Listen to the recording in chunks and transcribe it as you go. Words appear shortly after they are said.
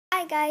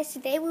guys,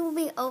 today we will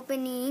be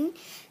opening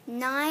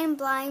 9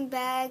 blind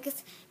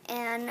bags,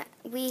 and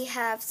we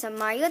have some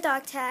Mario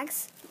dog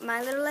tags, My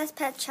Littlest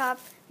Pet Shop,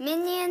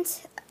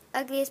 Minions,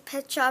 Ugliest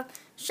Pet Shop,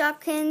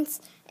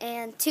 Shopkins,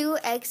 and 2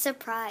 egg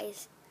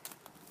surprise.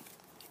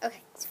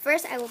 Okay, so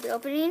first I will be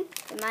opening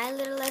the My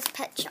Littlest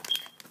Pet Shop.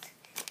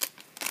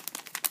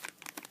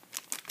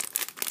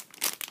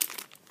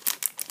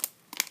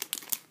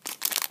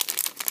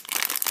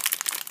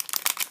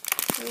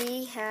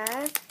 We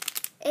have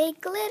a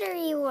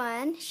glittery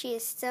one. She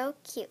is so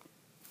cute.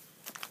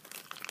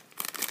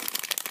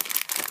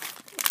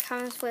 It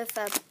comes with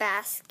a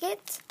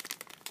basket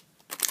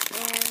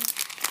and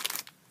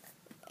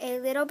a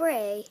little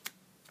beret.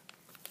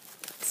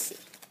 Let's see.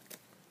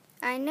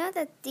 I know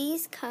that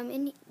these come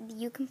in,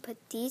 you can put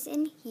these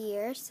in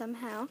here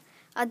somehow.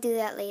 I'll do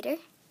that later.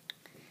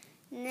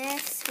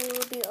 Next, we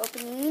will be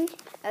opening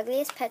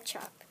Ugliest Pet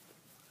Shop.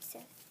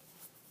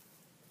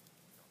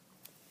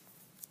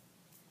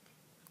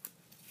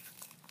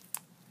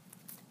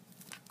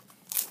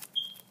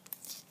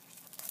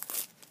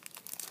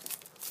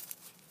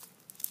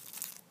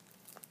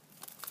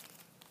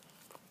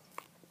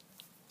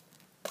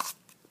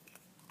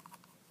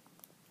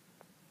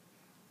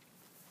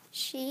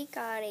 She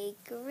got a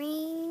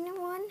green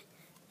one.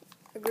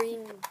 A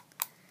green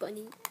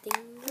bunny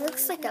thing. It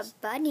looks like a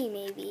bunny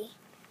maybe.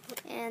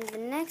 And the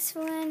next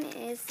one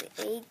is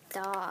a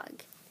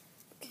dog.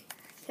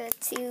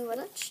 Let's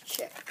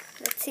check.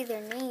 Let's see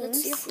their names.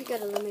 Let's see if we got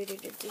a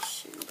limited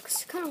edition.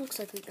 It kind of looks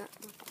like we got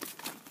one.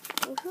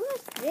 Well, who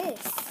is this?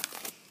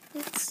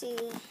 Let's see.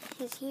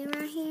 Is he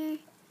right here?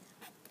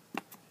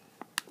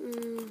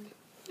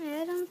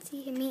 I don't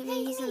see him.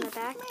 Maybe he's in the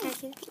back.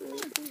 Okay.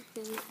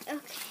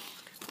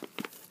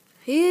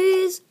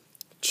 Here's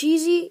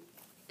Cheesy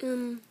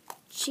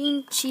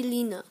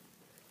Chinchilina.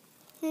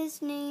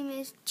 His name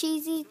is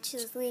Cheesy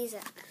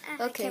Chisliza.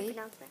 Okay. I can't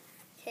pronounce that.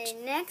 Okay,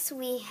 next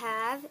we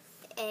have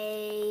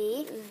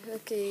a...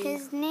 Okay.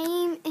 His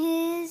name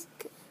is...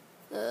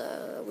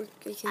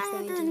 we can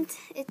find him.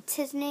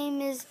 His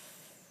name is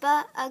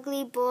But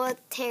Ugly Bull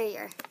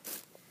Terrier.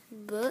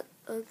 But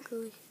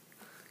Ugly.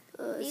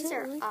 These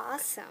are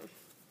awesome.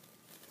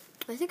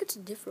 I think it's a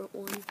different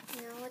one.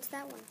 No, what's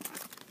that one?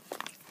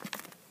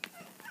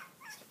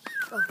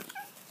 Oh.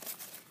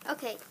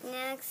 Okay,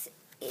 next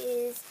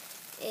is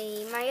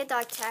a Mario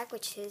dog tag,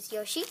 which is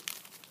Yoshi.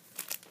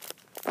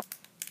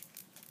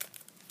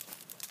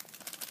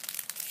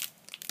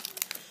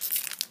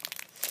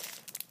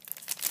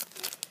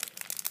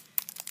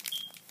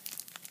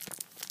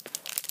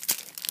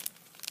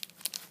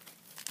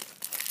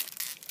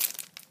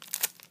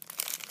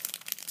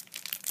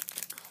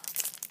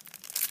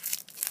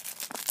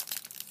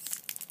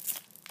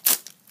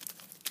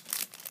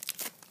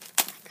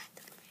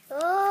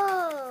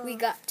 We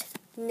got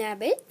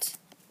Nabbit,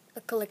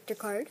 a collector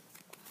card.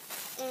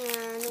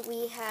 And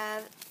we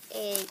have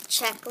a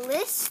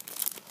checklist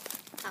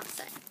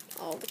outside.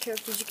 All the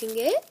characters you can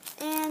get.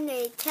 And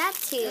a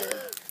tattoo.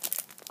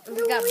 And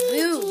we got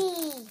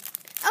Boo.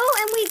 Oh,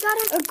 and we got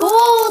A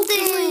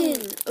golden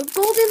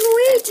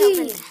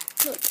Luigi.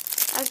 Look.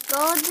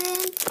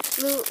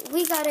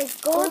 We got a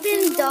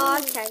golden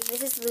dog tag.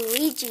 This is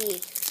Luigi.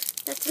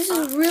 This is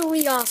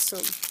really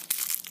awesome.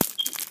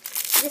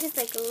 This is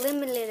like a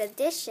limited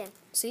edition.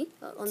 See,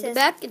 on the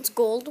back it's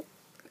gold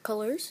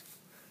colors,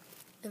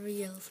 every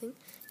yellow thing,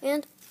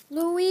 and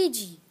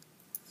Luigi.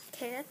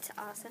 Okay, that's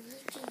awesome.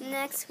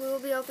 Next, we will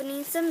be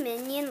opening some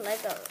Minion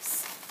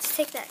Legos. Let's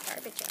take that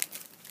garbage out.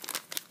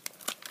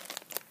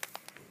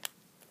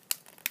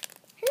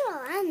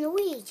 Hello, I'm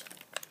Luigi.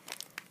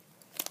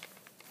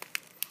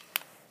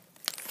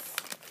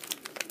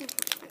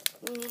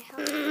 You need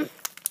help? Here,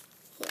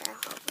 I'll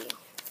help you.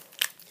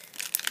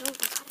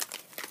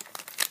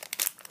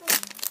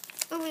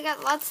 Oh, we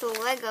got lots of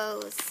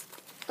Legos.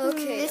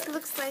 Okay. This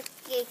looks like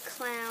a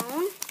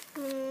clown.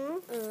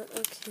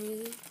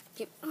 Okay.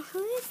 Yep. Oh,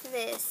 who is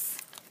this?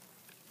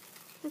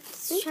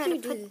 Let's I try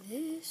think to you put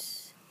do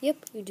this. Yep,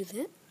 you do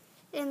that.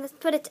 and let's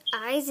put its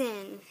eyes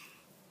in.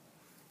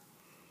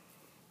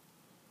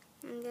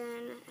 And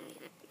then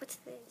what's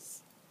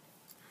this?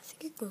 I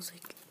think it goes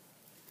like.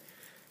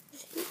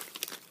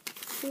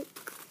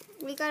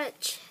 We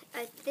got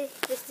I think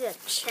this is a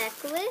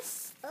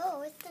checklist.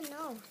 Oh, it's the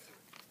nose.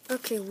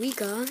 Okay, we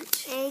got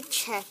A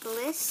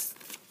checklist.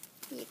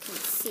 You can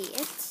see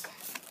it.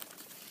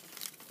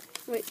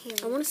 Wait, Here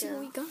I we want to see go.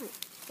 what we got.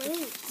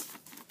 Wait.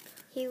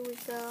 Here we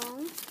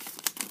go.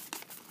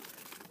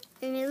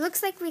 And it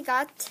looks like we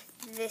got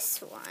this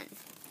one.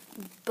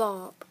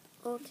 Bob.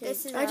 Okay.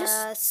 This is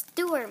a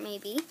Stewart,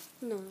 maybe.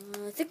 No,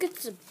 I think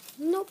it's a.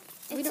 Nope.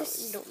 We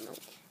It's don't know.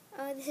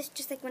 This is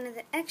just like one of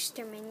the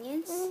extra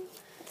minions.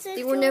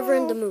 They were never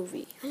in the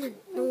movie.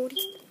 No.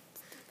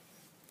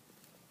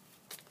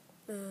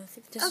 I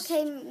think this.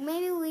 Okay,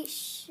 maybe we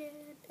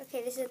should.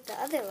 Okay, this is the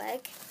other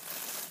leg.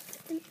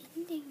 An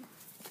ending.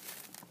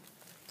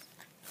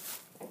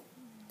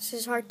 This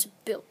is hard to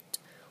build.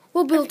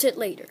 We'll build it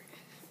later.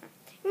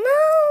 No.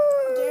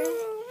 Yeah.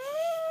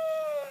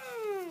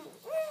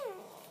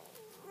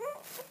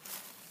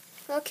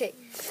 Okay,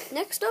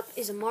 next up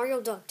is a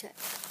Mario dog tag.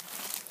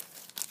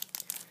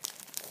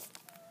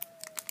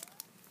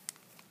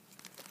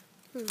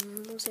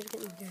 What's it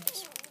again? Oh, here it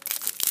is.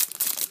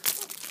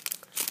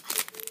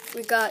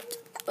 We got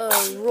a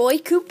Roy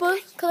Koopa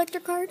collector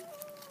card,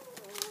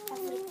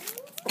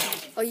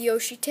 a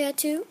Yoshi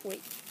tattoo,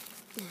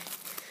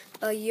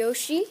 a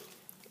Yoshi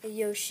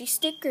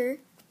sticker,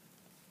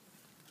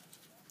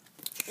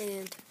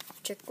 and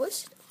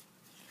checklist.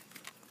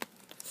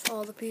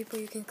 All the people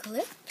you can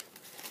collect,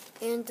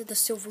 and the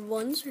silver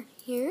ones are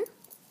here.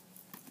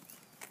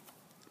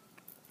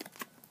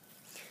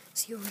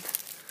 See what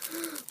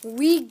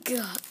we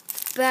got.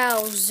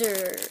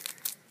 Bowser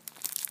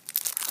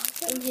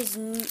in his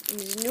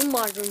new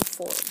modern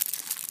form.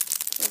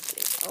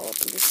 Okay, I'll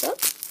open this up.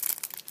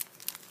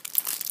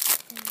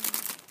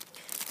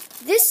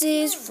 This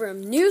is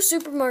from New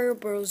Super Mario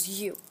Bros.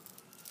 U.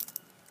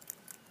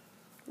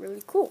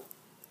 Really cool.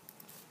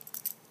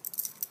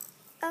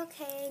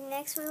 Okay,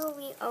 next we will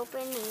be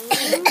opening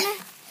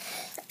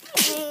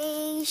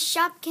a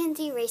Shopkins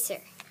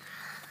eraser.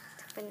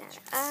 Open that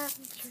up.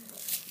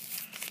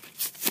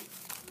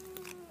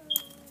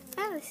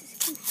 Oh, this is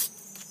good.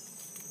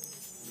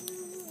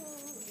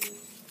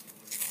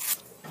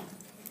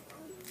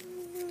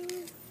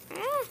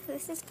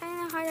 This is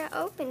kind of hard to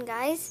open,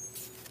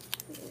 guys.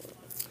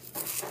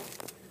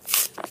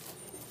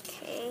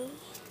 Okay.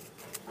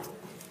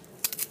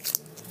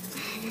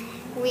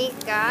 We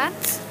got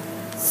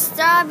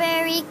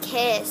Strawberry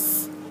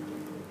Kiss.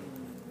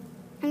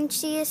 And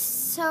she is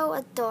so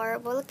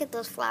adorable. Look at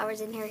those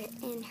flowers in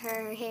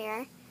her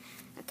hair.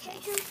 Okay.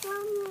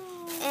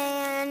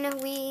 And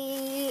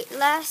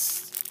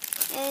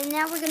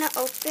now we're gonna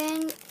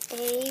open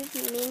a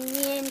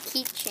Minion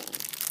keychain.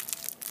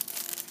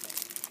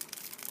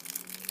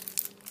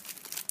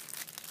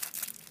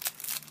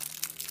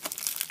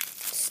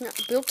 It's not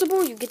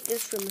buildable. You get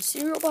this from a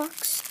cereal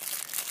box.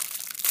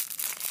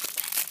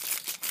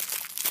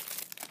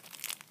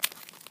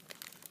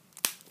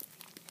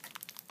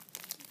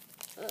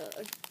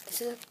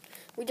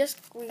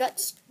 We got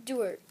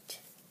Stuart.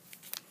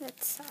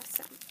 That's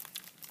awesome.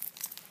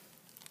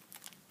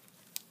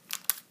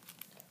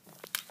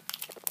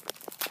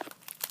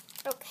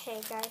 Okay,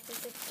 guys,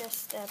 this is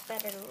just a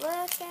better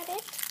look at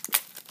it.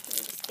 Let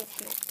me just get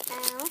him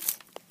out.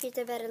 Here's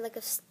a better look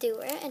of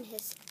Stuart and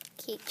his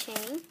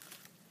keychain.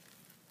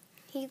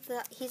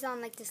 He's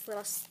on like this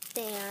little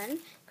stand.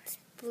 It's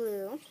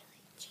blue.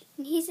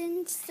 And he's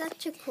in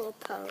such a cool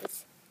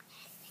pose.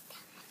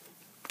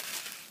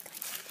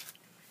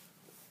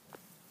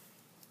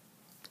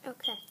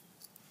 Okay.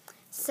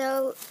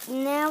 So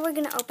now we're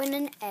going to open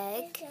an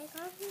egg.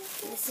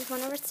 This is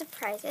one of our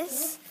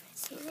surprises.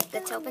 So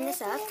let's open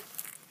this up.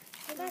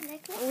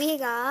 We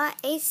got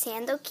a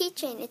sandal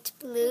keychain. It's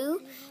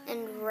blue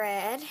and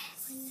red.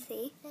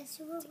 See?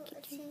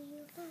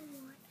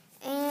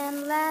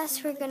 And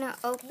last, we're going to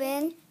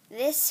open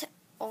this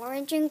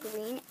orange and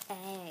green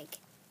egg.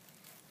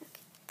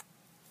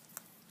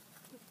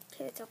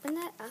 Okay, let's open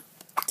that up.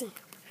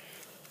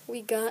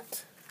 We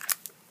got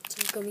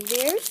some gummy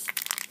bears.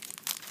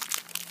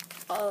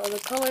 The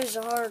colors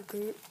are,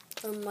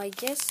 I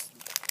guess,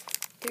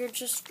 they're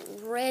just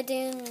red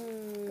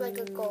and like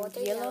a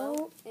golden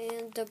yellow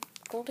and the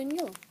golden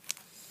yellow.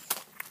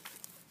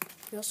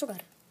 We also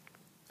got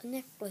a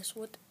necklace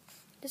with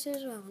this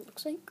is what it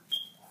looks like.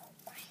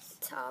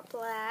 It's all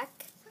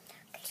black,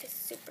 which is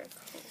super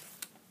cool.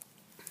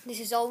 This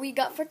is all we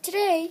got for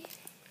today.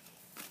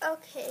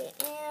 Okay,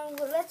 and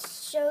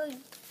let's show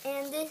you,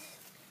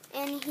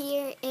 and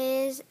here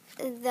is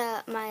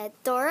my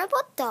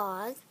adorable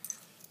dog.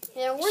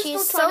 Yeah,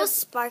 she's so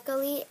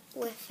sparkly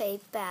with a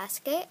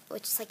basket,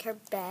 which is like her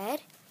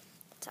bed.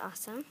 It's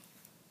awesome.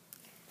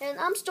 And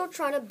I'm still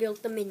trying to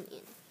build the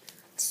minion.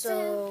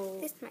 So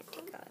this might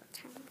take a lot of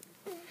time.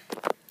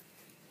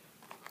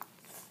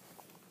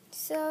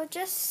 So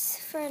just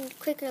for a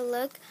quicker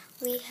look,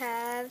 we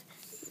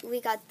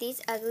got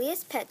these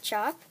Ugliest Pet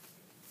Shop.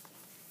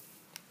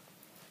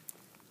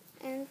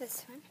 And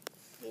this one.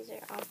 These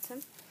are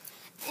awesome.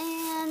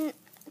 And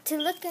to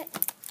look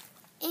at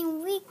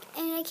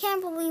and I can't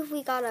believe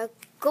we got a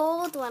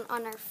gold one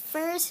on our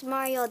first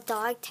Mario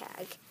dog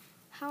tag.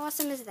 How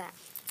awesome is that?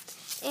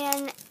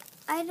 And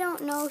I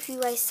don't know if you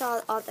guys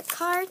saw all the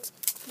cards.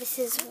 This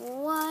is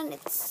one.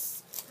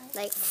 It's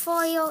like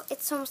foil.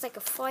 It's almost like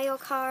a foil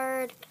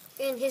card.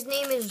 And his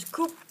name is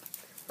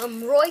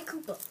Roy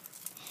Koopa.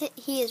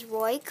 He is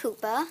Roy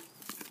Koopa.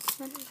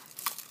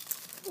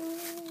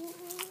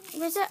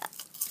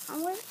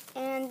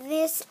 And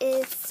this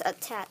is a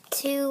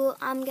tattoo,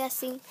 I'm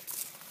guessing.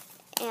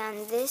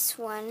 And this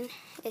one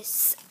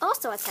is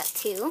also a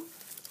tattoo.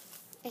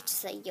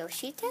 It's a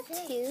Yoshi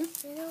tattoo.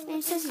 And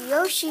it says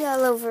Yoshi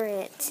all over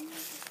it.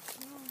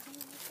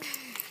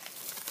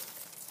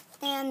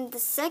 And the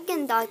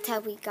second dog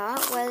tag we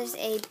got was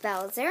a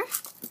Bowser.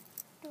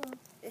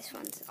 This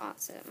one's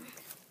awesome.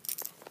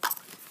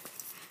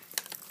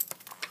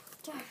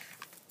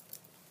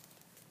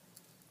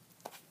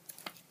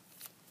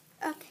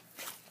 Okay.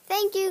 Thank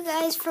thank you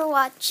guys for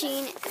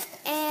watching,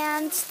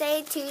 and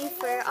stay tuned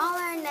for all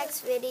our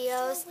next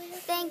videos.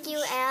 Thank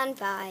you and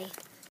bye.